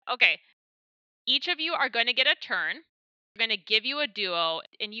Okay. Each of you are going to get a turn. We're going to give you a duo,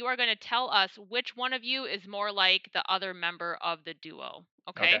 and you are going to tell us which one of you is more like the other member of the duo.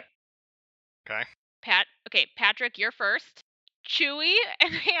 Okay. Okay? Okay. Okay, Patrick, you're first. Chewie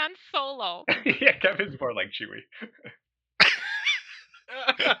and Han Solo. Yeah, Kevin's more like Chewie.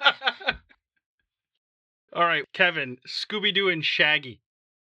 All right, Kevin, Scooby-Doo and Shaggy.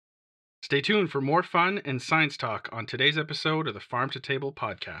 Stay tuned for more fun and science talk on today's episode of the Farm to Table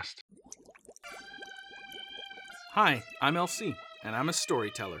podcast. Hi, I'm LC, and I'm a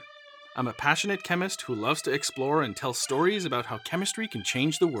storyteller. I'm a passionate chemist who loves to explore and tell stories about how chemistry can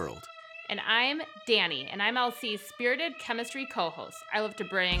change the world. And I'm Danny, and I'm LC's spirited chemistry co-host. I love to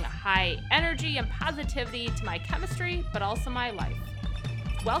bring high energy and positivity to my chemistry, but also my life.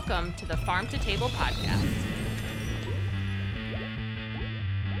 Welcome to the Farm to Table podcast.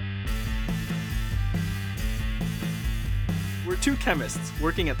 We're two chemists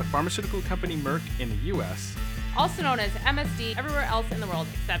working at the pharmaceutical company Merck in the U.S. Also known as MSD everywhere else in the world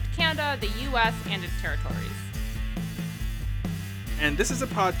except Canada, the U.S., and its territories. And this is a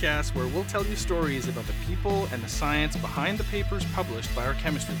podcast where we'll tell you stories about the people and the science behind the papers published by our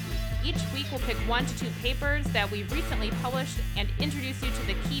chemistry group. Each week we'll pick 1 to 2 papers that we've recently published and introduce you to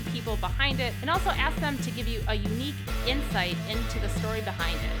the key people behind it, and also ask them to give you a unique insight into the story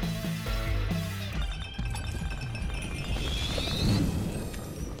behind it.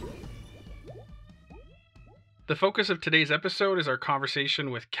 The focus of today's episode is our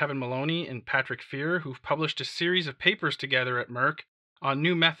conversation with Kevin Maloney and Patrick Fear, who've published a series of papers together at Merck on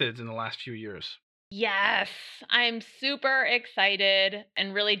new methods in the last few years. Yes, I'm super excited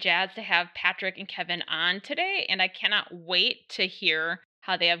and really jazzed to have Patrick and Kevin on today, and I cannot wait to hear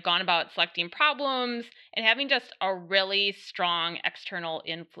how they have gone about selecting problems and having just a really strong external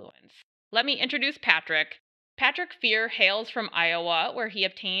influence. Let me introduce Patrick. Patrick Fear hails from Iowa, where he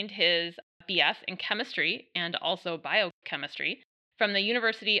obtained his BS in chemistry and also biochemistry from the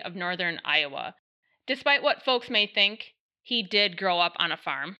University of Northern Iowa. Despite what folks may think, he did grow up on a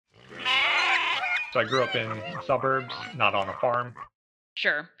farm. So I grew up in suburbs, not on a farm.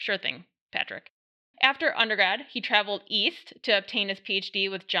 Sure thing, Patrick. After undergrad, he traveled east to obtain his PhD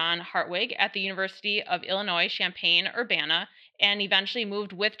with John Hartwig at the University of Illinois Champaign-Urbana, and eventually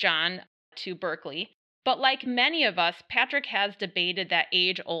moved with John to Berkeley. But like many of us, Patrick has debated that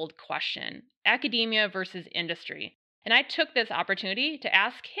age-old question, academia versus industry. And I took this opportunity to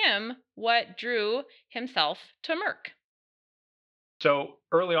ask him what drew himself to Merck. So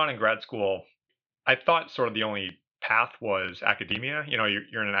early on in grad school, I thought sort of the only path was academia.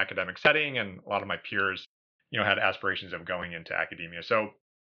 You're in an academic setting, and a lot of my peers, had aspirations of going into academia. So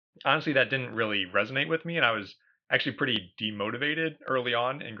honestly, that didn't really resonate with me, and I was actually pretty demotivated early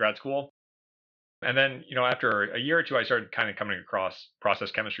on in grad school. And then, after a year or two, I started kind of coming across process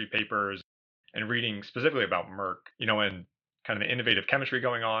chemistry papers and reading specifically about Merck, and kind of the innovative chemistry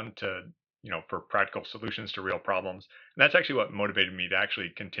going on to, for practical solutions to real problems. And that's actually what motivated me to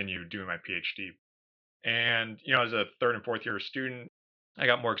actually continue doing my PhD. And, as a third and fourth year student, I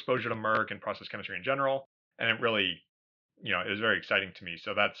got more exposure to Merck and process chemistry in general. And it really, it was very exciting to me.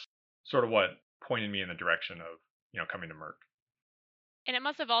 So that's sort of what pointed me in the direction of, coming to Merck. And it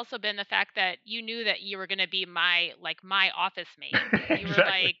must have also been the fact that you knew that you were going to be my office mate. You were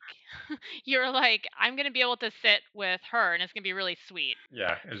Exactly. like, I'm going to be able to sit with her, and it's going to be really sweet.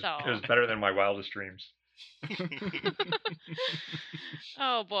 Yeah, it So, was better than my wildest dreams.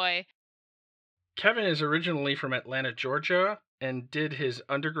 oh boy. Kevin is originally from Atlanta, Georgia, and did his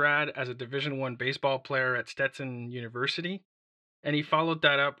undergrad as a Division I baseball player at Stetson University. And he followed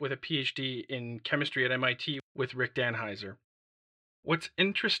that up with a PhD in chemistry at MIT with Rick Danheiser. What's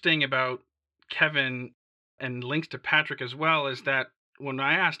interesting about Kevin, and links to Patrick as well, is that when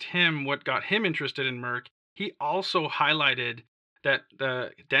I asked him what got him interested in Merck, he also highlighted that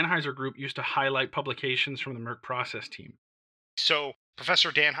the Danheiser group used to highlight publications from the Merck process team. So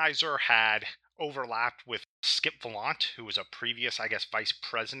Professor Danheiser had overlapped with Skip Gallant, who was a previous, vice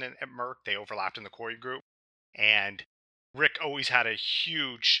president at Merck. They overlapped in the Corey group. And Rick always had a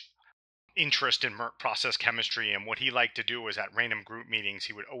huge interest in Merck process chemistry, and what he liked to do was at random group meetings,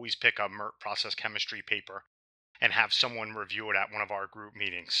 he would always pick a Merck process chemistry paper and have someone review it at one of our group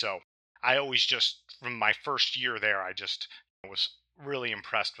meetings. So I always from my first year there, I just was really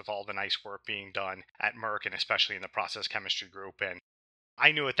impressed with all the nice work being done at Merck, and especially in the process chemistry group. And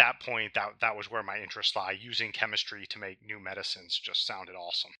I knew at that point that was where my interest lie. Using chemistry to make new medicines just sounded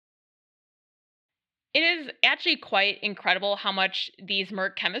awesome. It is actually quite incredible how much these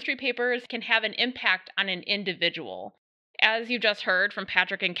Merck chemistry papers can have an impact on an individual. As you just heard from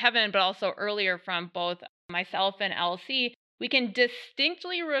Patrick and Kevin, but also earlier from both myself and LC, we can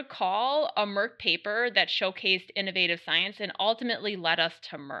distinctly recall a Merck paper that showcased innovative science and ultimately led us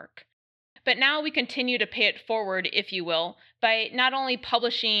to Merck. But now we continue to pay it forward, if you will, by not only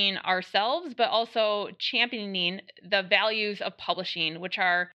publishing ourselves, but also championing the values of publishing, which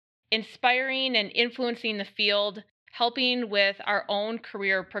are inspiring and influencing the field, helping with our own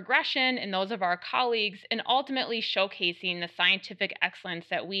career progression and those of our colleagues, and ultimately showcasing the scientific excellence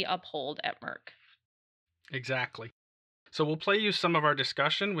that we uphold at Merck. Exactly. So we'll play you some of our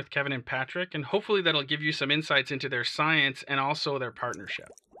discussion with Kevin and Patrick, and hopefully that'll give you some insights into their science and also their partnership.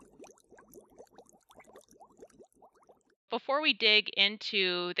 Before we dig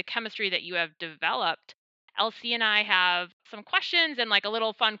into the chemistry that you have developed, Elsie and I have some questions and like a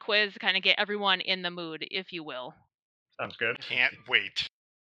little fun quiz to kind of get everyone in the mood, if you will. Sounds good. Can't wait.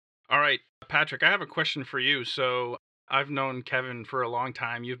 All right, Patrick, I have a question for you. So I've known Kevin for a long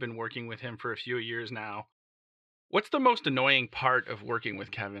time. You've been working with him for a few years now. What's the most annoying part of working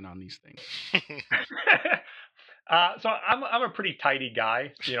with Kevin on these things? So I'm a pretty tidy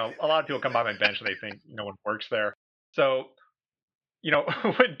guy. A lot of people come by my bench and they think no one works there. So,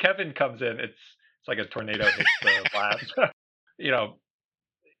 when Kevin comes in, it's like a tornado hits the labs.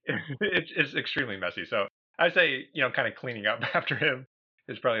 It's extremely messy. So I say, kind of cleaning up after him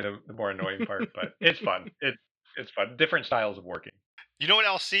is probably the more annoying part, but it's fun. It's fun. Different styles of working. You know what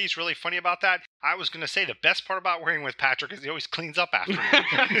LC is really funny about that? I was going to say the best part about working with Patrick is he always cleans up after me.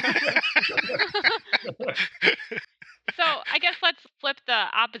 So I guess let's flip the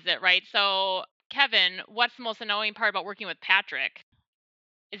opposite, right? So Kevin, what's the most annoying part about working with Patrick?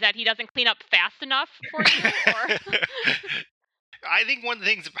 Is that he doesn't clean up fast enough for you? Or? I think one of the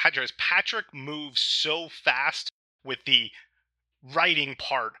things about Patrick is Patrick moves so fast with the writing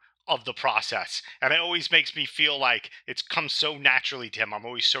part of the process. And it always makes me feel like it's come so naturally to him. I'm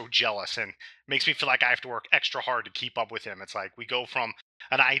always so jealous and makes me feel like I have to work extra hard to keep up with him. It's like we go from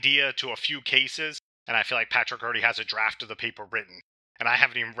an idea to a few cases, and I feel like Patrick already has a draft of the paper written. And I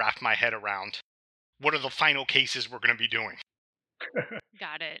haven't even wrapped my head around what are the final cases we're going to be doing.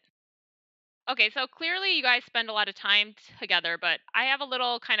 Got it. Okay, so clearly you guys spend a lot of time together, but I have a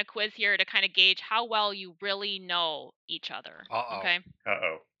little kind of quiz here to kind of gauge how well you really know each other. Uh-oh. Okay.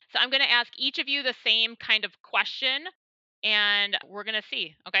 Uh-oh. So I'm going to ask each of you the same kind of question, and we're going to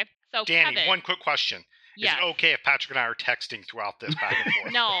see. Okay. So Danny, Kevin, one quick question. yes. Is it okay if Patrick and I are texting throughout this back and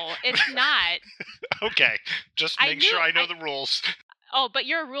forth? No, it's not. Okay. Just make sure I know the rules. Oh, but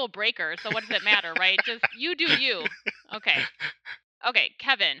you're a rule breaker, so what does it matter, right? Just you do you. Okay. Okay,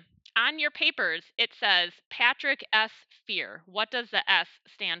 Kevin, on your papers, it says Patrick S. Fear. What does the S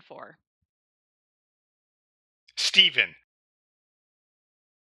stand for? Steven.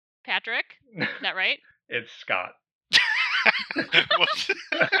 Patrick, is that right? It's Scott. Whoops.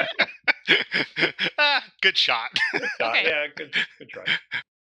 Good shot. Scott. Okay. Yeah, good try.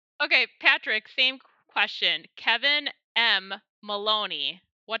 Okay, Patrick, same question. Kevin M. Maloney.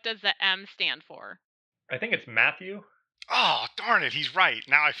 What does the M stand for? I think it's Matthew. Oh, darn it. He's right.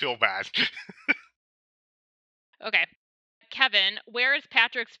 Now I feel bad. Okay. Kevin, where is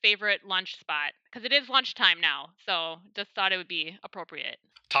Patrick's favorite lunch spot? Because it is lunchtime now, so just thought it would be appropriate.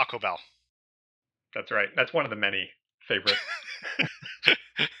 Taco Bell. That's right. That's one of the many favorite.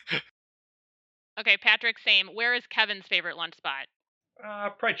 Okay, Patrick, same. Where is Kevin's favorite lunch spot?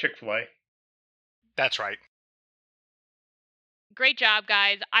 Probably Chick-fil-A. That's right. Great job,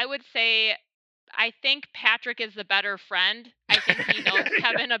 guys. I would say I think Patrick is the better friend. I think he knows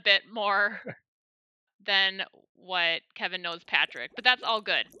Kevin a bit more than what Kevin knows Patrick, but that's all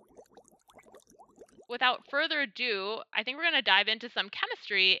good. Without further ado, I think we're going to dive into some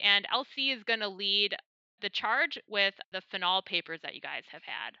chemistry, and LC is going to lead the charge with the phenol papers that you guys have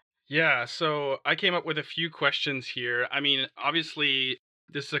had. Yeah, so I came up with a few questions here. I mean, obviously,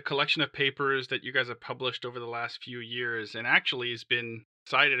 this is a collection of papers that you guys have published over the last few years, and actually has been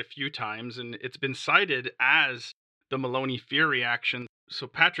cited a few times, and it's been cited as the Maloney-Fear reaction. So,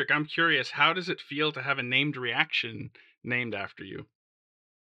 Patrick, I'm curious, how does it feel to have a named reaction named after you?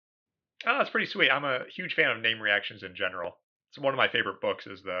 Oh, that's pretty sweet. I'm a huge fan of name reactions in general. It's one of my favorite books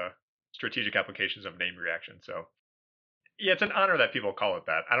is the Strategic Applications of Name Reaction. So, yeah, it's an honor that people call it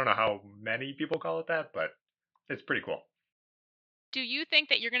that. I don't know how many people call it that, but it's pretty cool. Do you think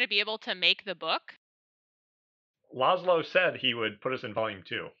that you're going to be able to make the book? Laszlo said he would put us in volume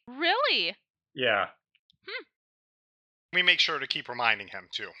 2. Really? Yeah. We make sure to keep reminding him,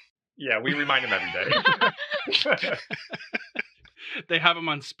 too. Yeah, we remind him every day. They have him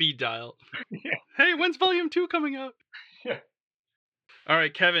on speed dial. Yeah. Hey, when's volume 2 coming out? Yeah. All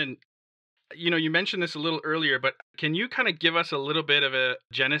right, Kevin, You mentioned this a little earlier, but can you kind of give us a little bit of a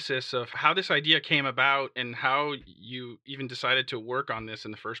genesis of how this idea came about and how you even decided to work on this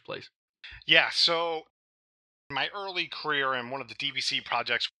in the first place? Yeah, so my early career in one of the DPC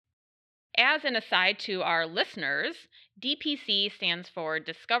projects. As an aside to our listeners, DPC stands for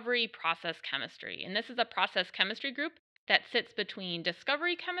Discovery Process Chemistry, and this is a process chemistry group that sits between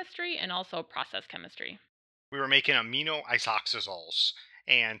discovery chemistry and also process chemistry. We were making amino isoxazoles,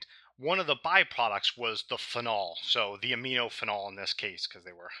 and one of the byproducts was the phenol. So the amino phenol in this case, because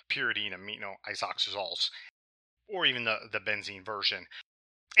they were pyridine amino isoxazoles, or even the benzene version.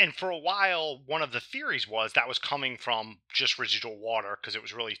 And for a while, one of the theories was that was coming from just residual water because it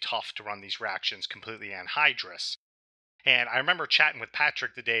was really tough to run these reactions completely anhydrous. And I remember chatting with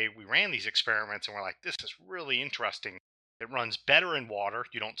Patrick the day we ran these experiments, and we're like, this is really interesting. It runs better in water.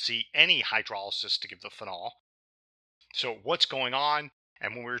 You don't see any hydrolysis to give the phenol. So what's going on?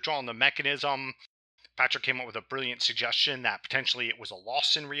 And when we were drawing the mechanism, Patrick came up with a brilliant suggestion that potentially it was a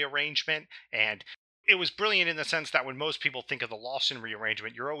Lawson rearrangement. And it was brilliant in the sense that when most people think of the Lawson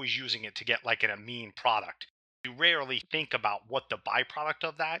rearrangement, you're always using it to get like an amine product. You rarely think about what the byproduct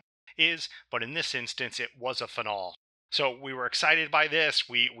of that is, but in this instance, it was a phenol. So we were excited by this.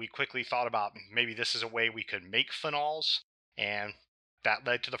 We quickly thought about maybe this is a way we could make phenols, and that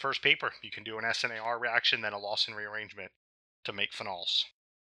led to the first paper. You can do an SNAR reaction, then a Lawson rearrangement to make phenols.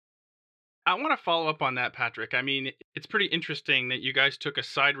 I want to follow up on that, Patrick. I mean, it's pretty interesting that you guys took a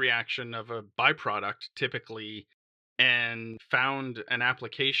side reaction of a byproduct, typically, and found an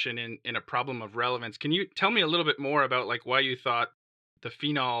application in a problem of relevance. Can you tell me a little bit more about like why you thought the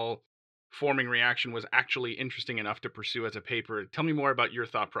phenol forming reaction was actually interesting enough to pursue as a paper? Tell me more about your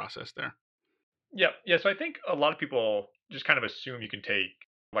thought process there. Yeah. So I think a lot of people just kind of assume you can take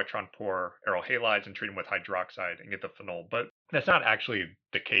electron poor aryl halides and treat them with hydroxide and get the phenol, but that's not actually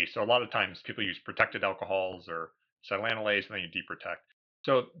the case. So a lot of times people use protected alcohols or silanolase, and then you deprotect.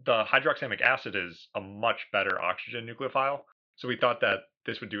 So the hydroxamic acid is a much better oxygen nucleophile. So we thought that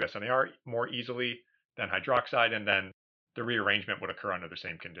this would do SNAR more easily than hydroxide, and then the rearrangement would occur under the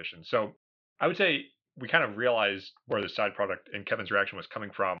same conditions. So I would say we kind of realized where the side product in Kevin's reaction was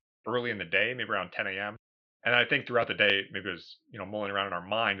coming from early in the day, maybe around 10 a.m. And I think throughout the day, maybe it was, mulling around in our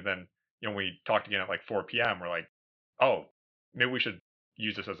mind. And then, when we talked again at like 4 p.m., we're like, oh, maybe we should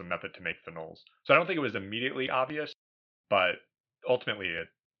use this as a method to make phenols. So I don't think it was immediately obvious, but ultimately it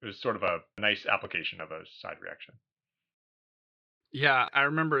was sort of a nice application of a side reaction. Yeah, I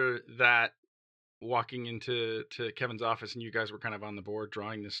remember that walking into Kevin's office and you guys were kind of on the board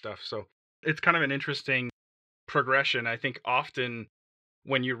drawing this stuff. So it's kind of an interesting progression. I think often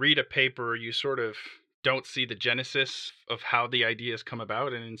when you read a paper, you sort of don't see the genesis of how the ideas come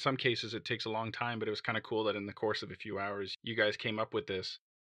about. And in some cases, it takes a long time, but it was kind of cool that in the course of a few hours, you guys came up with this.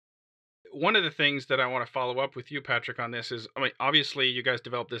 One of the things that I want to follow up with you, Patrick, on this is, I mean, obviously, you guys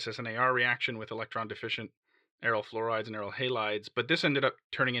developed this as an AR reaction with electron deficient aryl fluorides and aryl halides, but this ended up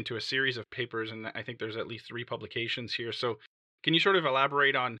turning into a series of papers, and I think there's at least 3 publications here. So can you sort of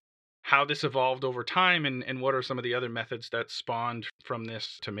elaborate on how this evolved over time and what are some of the other methods that spawned from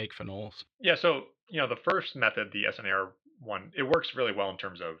this to make phenols? Yeah, so the first method, the SNAR one, it works really well in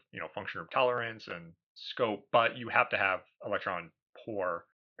terms of function group tolerance and scope, but you have to have electron poor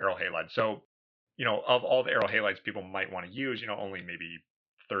aryl halides. So of all the aryl halides people might want to use, only maybe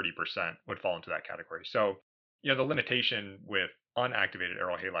 30% would fall into that category. So the limitation with unactivated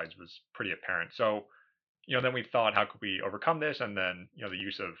aryl halides was pretty apparent. So then we thought, how could we overcome this? And then the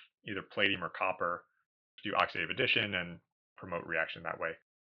use of either palladium or copper to do oxidative addition and promote reaction that way.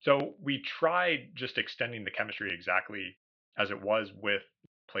 So we tried just extending the chemistry exactly as it was with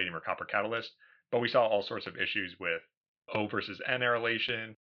palladium or copper catalyst, but we saw all sorts of issues with O versus N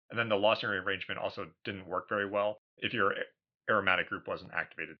arylation, and then the Lawson rearrangement also didn't work very well if your aromatic group wasn't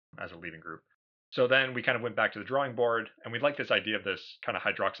activated as a leaving group. So then we kind of went back to the drawing board, and we liked this idea of this kind of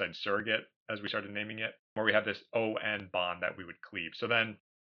hydroxide surrogate, as we started naming it, where we have this ON bond that we would cleave. So then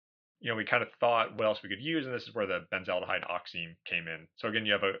we kind of thought what else we could use, and this is where the benzaldehyde oxime came in. So again,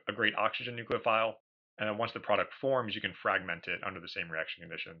 you have a great oxygen nucleophile, and then once the product forms, you can fragment it under the same reaction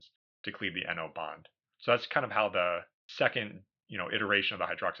conditions to cleave the NO bond. So that's kind of how the second, iteration of the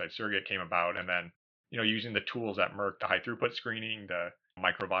hydroxide surrogate came about, and then, using the tools at Merck, the high throughput screening, the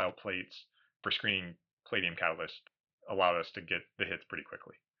microvial plates for screening palladium catalyst allowed us to get the hits pretty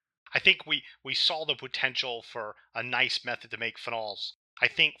quickly. I think we saw the potential for a nice method to make phenols. I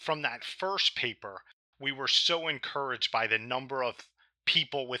think from that first paper, we were so encouraged by the number of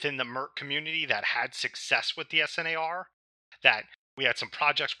people within the Merck community that had success with the SNAR that we had some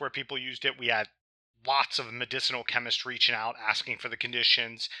projects where people used it. We had lots of medicinal chemists reaching out, asking for the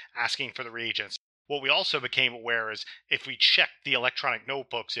conditions, asking for the reagents. What we also became aware is if we checked the electronic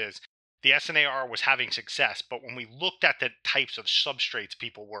notebooks is the SNAR was having success, but when we looked at the types of substrates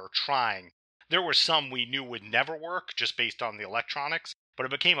people were trying, there were some we knew would never work just based on the electronics, but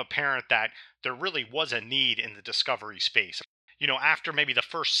it became apparent that there really was a need in the discovery space. After maybe the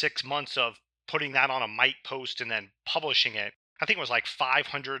first 6 months of putting that on a Mike post and then publishing it, I think it was like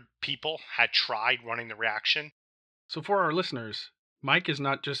 500 people had tried running the reaction. So for our listeners, Mike is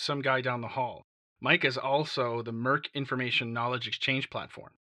not just some guy down the hall. Mike is also the Merck Information Knowledge Exchange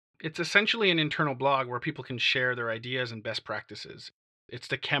platform. It's essentially an internal blog where people can share their ideas and best practices. It's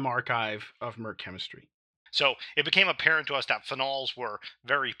the Chem Archive of Merck Chemistry. So it became apparent to us that phenols were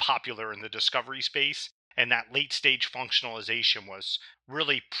very popular in the discovery space, and that late stage functionalization was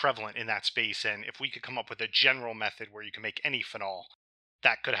really prevalent in that space. And if we could come up with a general method where you can make any phenol,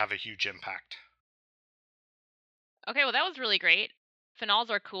 that could have a huge impact. Okay, well, that was really great. Phenols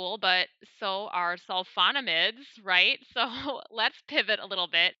are cool, but so are sulfonamides, right? So let's pivot a little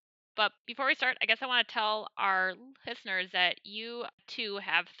bit. But before we start, I guess I want to tell our listeners that you too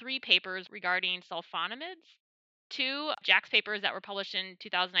have 3 papers regarding sulfonamides, 2 JAX papers that were published in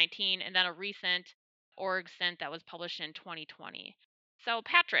 2019, and then a recent OrgSynth that was published in 2020. So,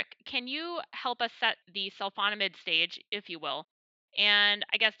 Patrick, can you help us set the sulfonamide stage, if you will? And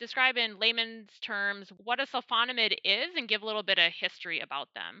I guess describe in layman's terms what a sulfonamide is and give a little bit of history about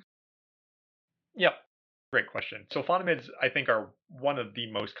them. Yep, great question. Sulfonamides, I think, are one of the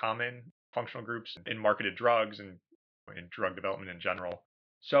most common functional groups in marketed drugs and in drug development in general.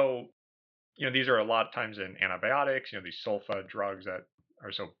 So, these are a lot of times in antibiotics, these sulfa drugs that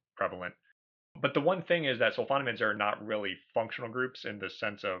are so prevalent. But the one thing is that sulfonamides are not really functional groups in the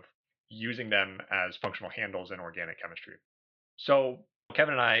sense of using them as functional handles in organic chemistry. So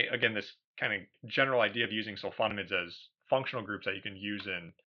Kevin and I, again, this kind of general idea of using sulfonamides as functional groups that you can use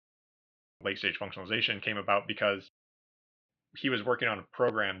in late stage functionalization came about because he was working on a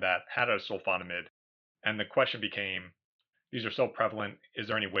program that had a sulfonamide, and the question became, these are so prevalent, is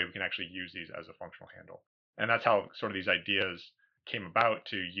there any way we can actually use these as a functional handle? And that's how sort of these ideas came about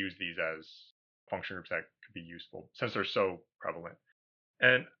to use these as function groups that could be useful since they're so prevalent.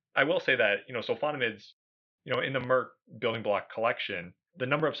 And I will say that, sulfonamides, in the Merck building block collection, the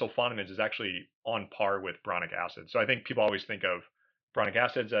number of sulfonamides is actually on par with boronic acid. So I think people always think of boronic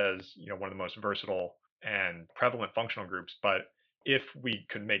acids as, one of the most versatile and prevalent functional groups. But if we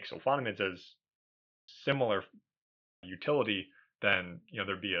could make sulfonamides as similar utility, then,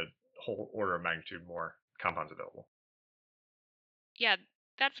 there'd be a whole order of magnitude more compounds available. Yeah,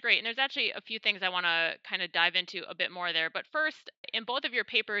 that's great. And there's actually a few things I want to kind of dive into a bit more there. But first, in both of your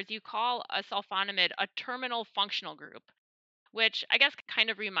papers, you call a sulfonamide a terminal functional group, which I guess kind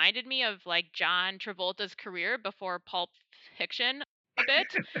of reminded me of like John Travolta's career before Pulp Fiction a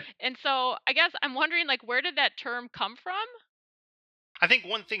bit. And so I guess I'm wondering, like, where did that term come from? I think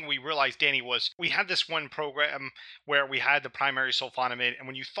one thing we realized, Danny, was we had this one program where we had the primary sulfonamide, and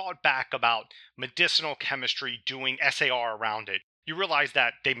when you thought back about medicinal chemistry doing SAR around it, you realized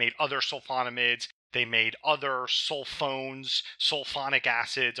that they made other sulfonamides, they made other sulfones, sulfonic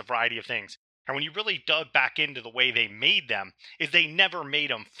acids, a variety of things. And when you really dug back into the way they made them, is they never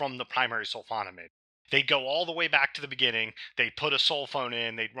made them from the primary sulfonamide. They'd go all the way back to the beginning, they'd put a sulfone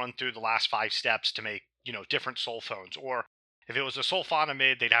in, they'd run through the last 5 steps to make, different sulfones. Or if it was a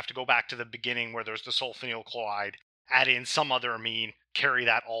sulfonamide, they'd have to go back to the beginning where there's the sulfonyl chloride, add in some other amine, carry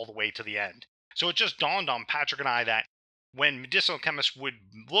that all the way to the end. So it just dawned on Patrick and I that when medicinal chemists would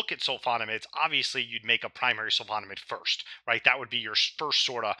look at sulfonamides, obviously you'd make a primary sulfonamide first, right? That would be your first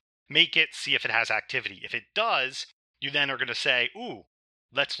sort of make it, see if it has activity. If it does, you then are going to say, ooh,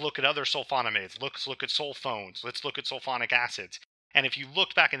 let's look at other sulfonamides. Let's look at sulfones. Let's look at sulfonic acids. And if you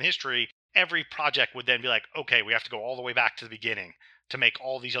looked back in history, every project would then be like, okay, we have to go all the way back to the beginning to make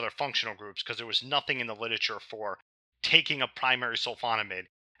all these other functional groups because there was nothing in the literature for taking a primary sulfonamide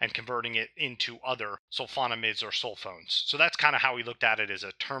and converting it into other sulfonamides or sulfones. So that's kind of how we looked at it as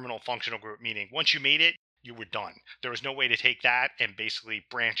a terminal functional group, meaning once you made it, you were done. There was no way to take that and basically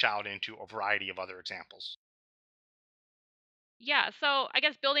branch out into a variety of other examples. Yeah, so I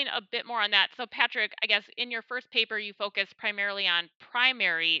guess building a bit more on that. So, Patrick, I guess in your first paper, you focus primarily on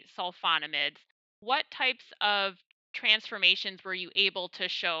primary sulfonamides. What types of transformations were you able to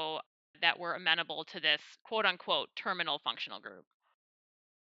show that were amenable to this quote unquote terminal functional group?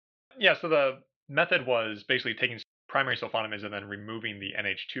 Yeah, so the method was basically taking primary sulfonamides and then removing the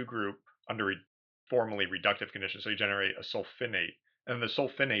NH2 group under formally reductive conditions. So you generate a sulfinate. And the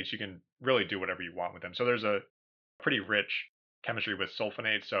sulfinates, you can really do whatever you want with them. So there's a pretty rich chemistry with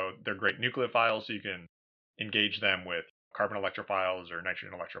sulfonates. So they're great nucleophiles, so you can engage them with carbon electrophiles or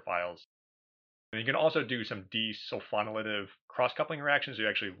nitrogen electrophiles. And you can also do some desulfonylative cross-coupling reactions. You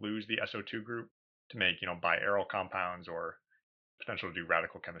actually lose the SO2 group to make, biaryl compounds or potential to do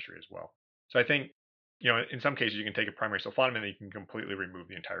radical chemistry as well. So I think, in some cases you can take a primary sulfonamide and you can completely remove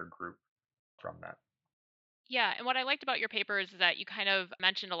the entire group from that. Yeah, and what I liked about your papers is that you kind of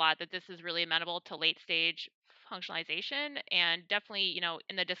mentioned a lot that this is really amenable to late stage functionalization, and definitely,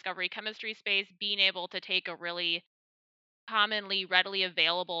 in the discovery chemistry space, being able to take a really commonly readily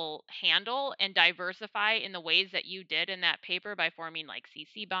available handle and diversify in the ways that you did in that paper by forming like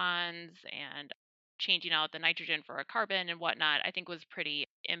CC bonds and changing out the nitrogen for a carbon and whatnot, I think was pretty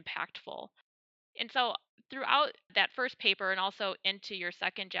impactful. And so throughout that first paper and also into your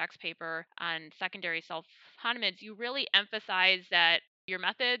second Jack's paper on secondary sulfonamides, you really emphasize that your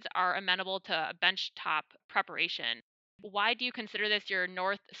methods are amenable to benchtop preparation. Why do you consider this your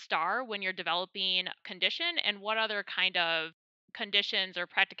North Star when you're developing condition? And what other kind of conditions or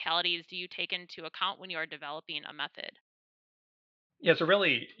practicalities do you take into account when you are developing a method? Yeah, so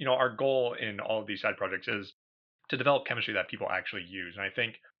really, our goal in all of these side projects is to develop chemistry that people actually use. And I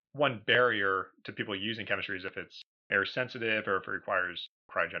think one barrier to people using chemistry is if it's air sensitive or if it requires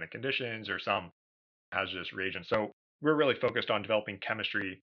cryogenic conditions or some hazardous reagents. So we're really focused on developing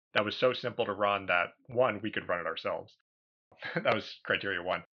chemistry that was so simple to run that one, we could run it ourselves. That was criteria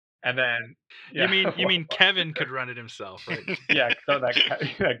one. And then, You yeah, mean you well, mean Kevin could run it himself, right? yeah, so that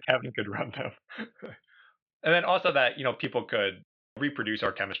that Kevin could run them. And then also that, people could reproduce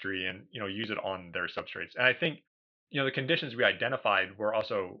our chemistry and, use it on their substrates. And I think, the conditions we identified were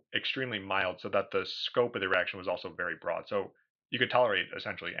also extremely mild so that the scope of the reaction was also very broad. So you could tolerate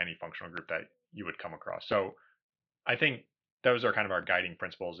essentially any functional group that you would come across. So I think those are kind of our guiding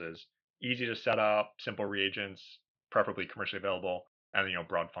principles is easy to set up, simple reagents, preferably commercially available, and,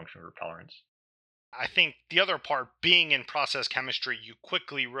 broad functional group tolerance. I think the other part, being in process chemistry, you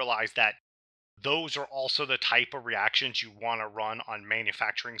quickly realize that those are also the type of reactions you want to run on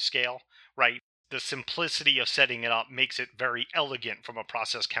manufacturing scale, right? The simplicity of setting it up makes it very elegant from a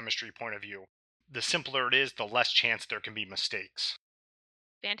process chemistry point of view. The simpler it is, the less chance there can be mistakes.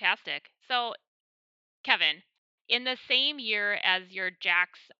 Fantastic. So, Kevin, in the same year as your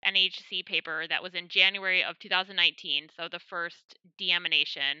Jack's NHC paper that was in January of 2019, so the first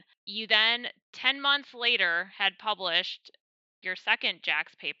deamination, you then 10 months later had published your second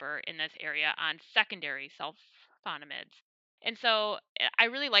Jack's paper in this area on secondary sulfonamides. And so I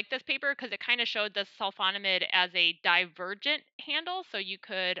really like this paper because it kind of showed the sulfonamide as a divergent handle, so you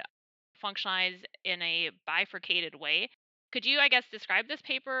could functionalize in a bifurcated way. Could you, I guess, describe this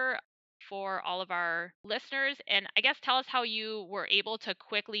paper for all of our listeners? And I guess tell us how you were able to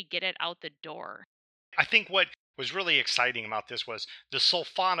quickly get it out the door. I think what was really exciting about this was the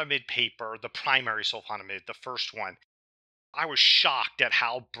sulfonamide paper, the primary sulfonamide, the first one. I was shocked at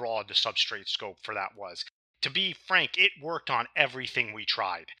how broad the substrate scope for that was. To be frank, it worked on everything we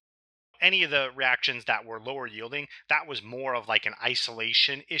tried. Any of the reactions that were lower yielding, that was more of like an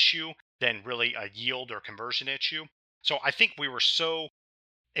isolation issue than really a yield or conversion issue. So I think we were so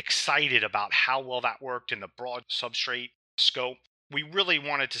excited about how well that worked in the broad substrate scope. We really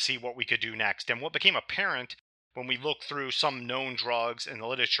wanted to see what we could do next. And what became apparent when we looked through some known drugs in the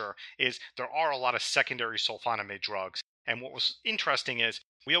literature is there are a lot of secondary sulfonamide drugs. And what was interesting is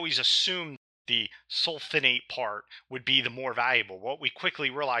we always assumed the sulfonate part would be the more valuable. What we quickly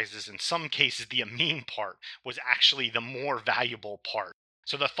realized is in some cases the amine part was actually the more valuable part.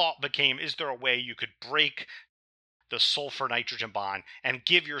 So the thought became, is there a way you could break the sulfur nitrogen bond and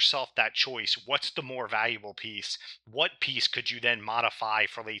give yourself that choice? What's the more valuable piece? What piece could you then modify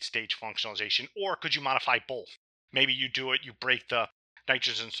for late stage functionalization? Or could you modify both? Maybe you do it, you break the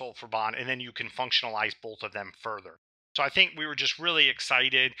nitrogen sulfur bond, and then you can functionalize both of them further. So I think we were just really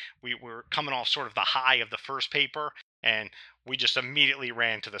excited. We were coming off sort of the high of the first paper, and we just immediately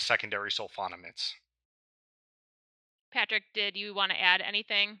ran to the secondary sulfonamides. Patrick, did you want to add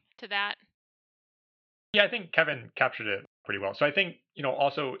anything to that? Yeah, I think Kevin captured it pretty well. So I think,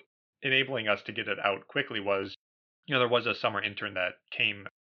 also enabling us to get it out quickly was, there was a summer intern that came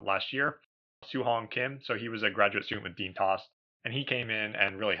last year, Suhong Kim. So he was a graduate student with Dean Tost, and he came in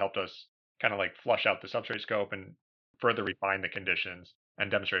and really helped us kind of like flush out the substrate scope and further refine the conditions and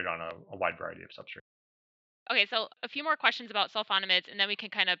demonstrate it on a wide variety of substrates. Okay, so a few more questions about sulfonamides, and then we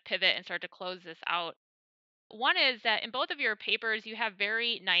can kind of pivot and start to close this out. One is that in both of your papers, you have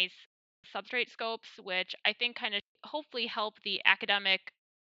very nice substrate scopes, which I think kind of hopefully help the academic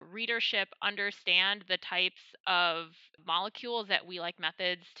readership understand the types of molecules that we like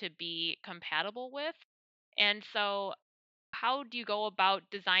methods to be compatible with. And so, how do you go about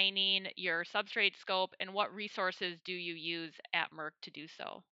designing your substrate scope, and what resources do you use at Merck to do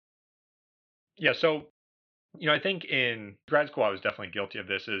so? Yeah, so I think in grad school I was definitely guilty of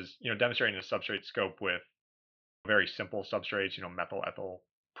this. Is demonstrating a substrate scope with very simple substrates, methyl ethyl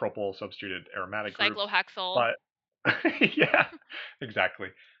propyl substituted aromatic groups. Cyclohexyl. But yeah, exactly.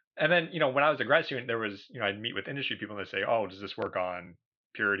 And then, when I was a grad student, there was, I'd meet with industry people and they'd say, oh, does this work on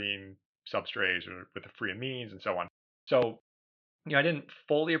pyridine substrates or with the free amines and so on. So, I didn't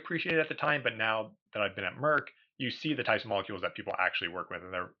fully appreciate it at the time, but now that I've been at Merck, you see the types of molecules that people actually work with,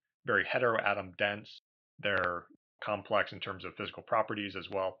 and they're very heteroatom dense. They're complex in terms of physical properties as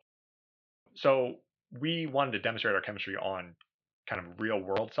well. So we wanted to demonstrate our chemistry on kind of real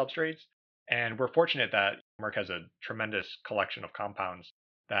world substrates. And we're fortunate that Merck has a tremendous collection of compounds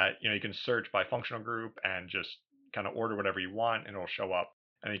that you can search by functional group and just kind of order whatever you want and it'll show up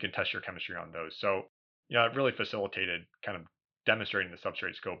and you can test your chemistry on those. So it really facilitated kind of demonstrating the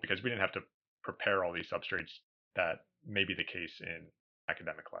substrate scope because we didn't have to prepare all these substrates that may be the case in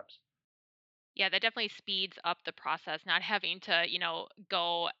academic labs. Yeah, that definitely speeds up the process, not having to,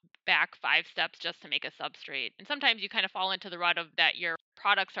 go back 5 steps just to make a substrate. And sometimes you kind of fall into the rut of that your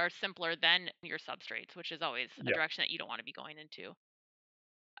products are simpler than your substrates, which is always a Yeah. direction that you don't want to be going into.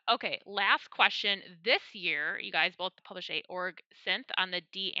 Okay, last question. This year, you guys both published a org synth on the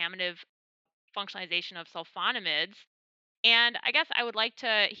deaminative functionalization of sulfonamides. And I guess I would like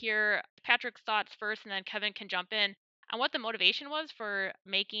to hear Patrick's thoughts first, and then Kevin can jump in on what the motivation was for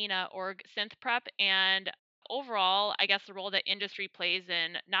making a org synth prep, and overall, I guess the role that industry plays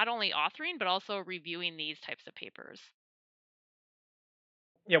in not only authoring but also reviewing these types of papers.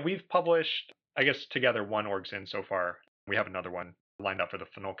 Yeah, we've published, I guess, together one org-syn so far. We have another one lined up for the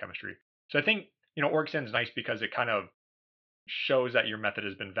phenol chemistry. So I think, org-syn is nice because it kind of shows that your method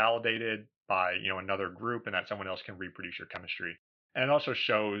has been validated by, another group and that someone else can reproduce your chemistry. And it also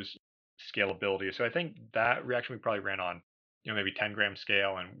shows scalability. So I think that reaction we probably ran on, maybe 10-gram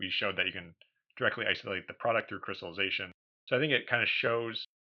scale, and we showed that you can directly isolate the product through crystallization. So I think it kind of shows,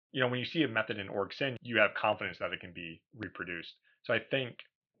 when you see a method in org-syn, you have confidence that it can be reproduced. So I think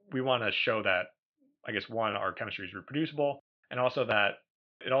we want to show that, I guess, one, our chemistry is reproducible, and also that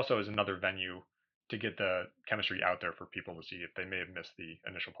it also is another venue to get the chemistry out there for people to see if they may have missed the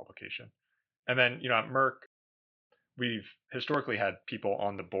initial publication. And then, at Merck, we've historically had people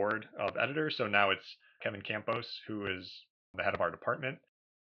on the board of editors. So now it's Kevin Campos, who is the head of our department.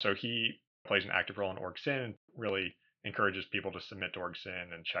 So he plays an active role in org-syn and really encourages people to submit to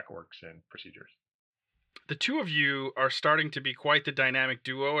org-syn and check org-syn procedures. The two of you are starting to be quite the dynamic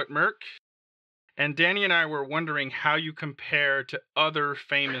duo at Merck. And Danny and I were wondering how you compare to other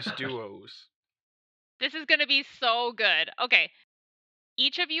famous duos. This is going to be so good. Okay,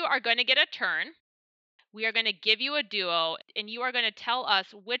 each of you are going to get a turn. We are going to give you a duo, and you are going to tell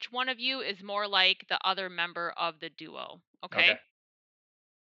us which one of you is more like the other member of the duo. Okay?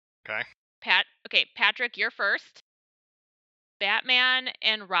 Okay. Patrick, you're first. Batman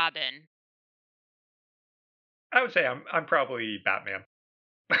and Robin. I would say I'm probably Batman.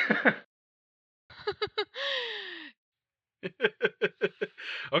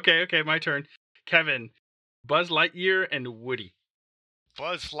 Okay, my turn. Kevin, Buzz Lightyear and Woody.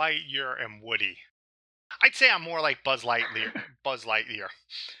 Buzz Lightyear and Woody. I'd say I'm more like Buzz Lightyear.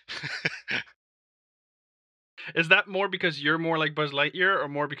 Is that more because you're more like Buzz Lightyear, or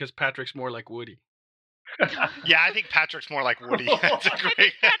more because Patrick's more like Woody? Yeah, I think Patrick's more like Woody. That's a I great.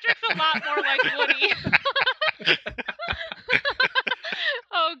 think Patrick's a lot more like Woody.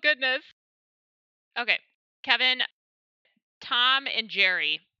 Oh, goodness. Okay, Kevin, Tom and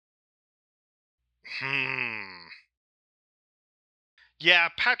Jerry. Yeah,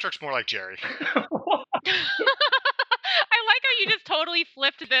 Patrick's more like Jerry. I like how you just totally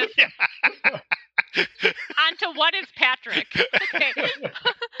flipped this onto what is Patrick. Okay.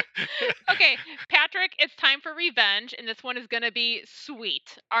 Okay, Patrick, it's time for revenge, and this one is going to be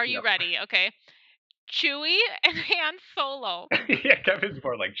sweet. Are you ready? Okay. Chewie and Han Solo. Yeah, Kevin's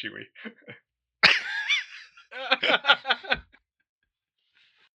more like Chewie.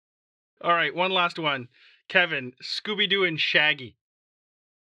 All right, one last one. Kevin, Scooby-Doo and Shaggy.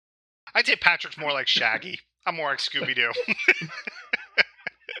 I'd say Patrick's more like Shaggy. I'm more like Scooby-Doo.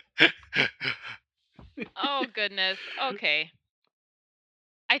 Oh, goodness. Okay.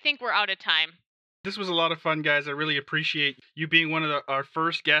 I think we're out of time. This was a lot of fun, guys. I really appreciate you being one of our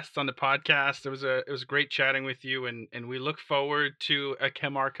first guests on the podcast. It was great chatting with you, and we look forward to a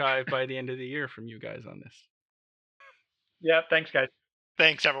Chem Archive by the end of the year from you guys on this. Yeah, thanks, guys.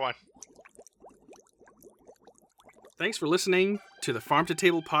 Thanks, everyone. Thanks for listening to the Farm to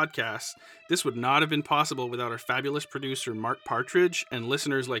Table podcast. This would not have been possible without our fabulous producer, Mark Partridge, and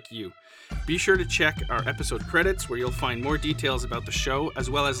listeners like you. Be sure to check our episode credits where you'll find more details about the show, as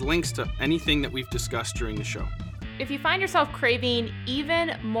well as links to anything that we've discussed during the show. If you find yourself craving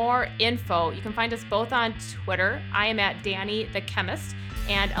even more info, you can find us both on Twitter. I am at Danny the Chemist,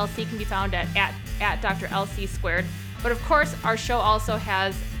 and LC can be found at Dr. LC Squared. But of course, our show also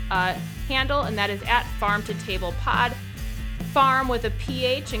has a handle, and that is at Farm to Table Pod. Farm with a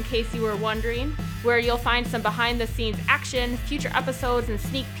PH, in case you were wondering, where you'll find some behind-the-scenes action, future episodes, and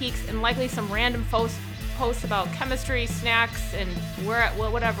sneak peeks, and likely some random posts about chemistry, snacks, and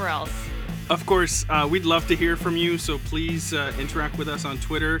whatever else. Of course, we'd love to hear from you, so please interact with us on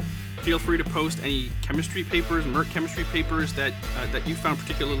Twitter. Feel free to post any chemistry papers, Merck chemistry papers that you found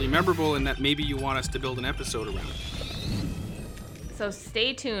particularly memorable and that maybe you want us to build an episode around. So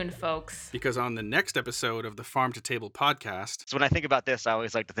stay tuned, folks. Because on the next episode of the Farm to Table podcast... So when I think about this, I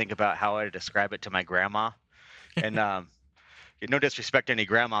always like to think about how I describe it to my grandma. And no disrespect to any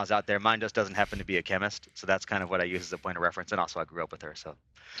grandmas out there. Mine just doesn't happen to be a chemist. So that's kind of what I use as a point of reference. And also I grew up with her. So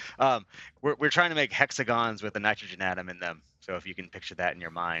we're trying to make hexagons with a nitrogen atom in them. So if you can picture that in your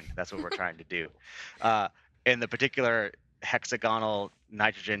mind, that's what we're trying to do. And the particular hexagonal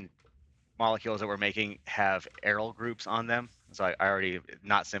nitrogen molecules that we're making have aryl groups on them. So I already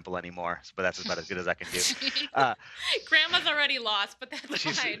not simple anymore, but that's about as good as I can do. Grandma's already lost, but that's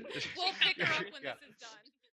fine. We'll pick her up when this is done.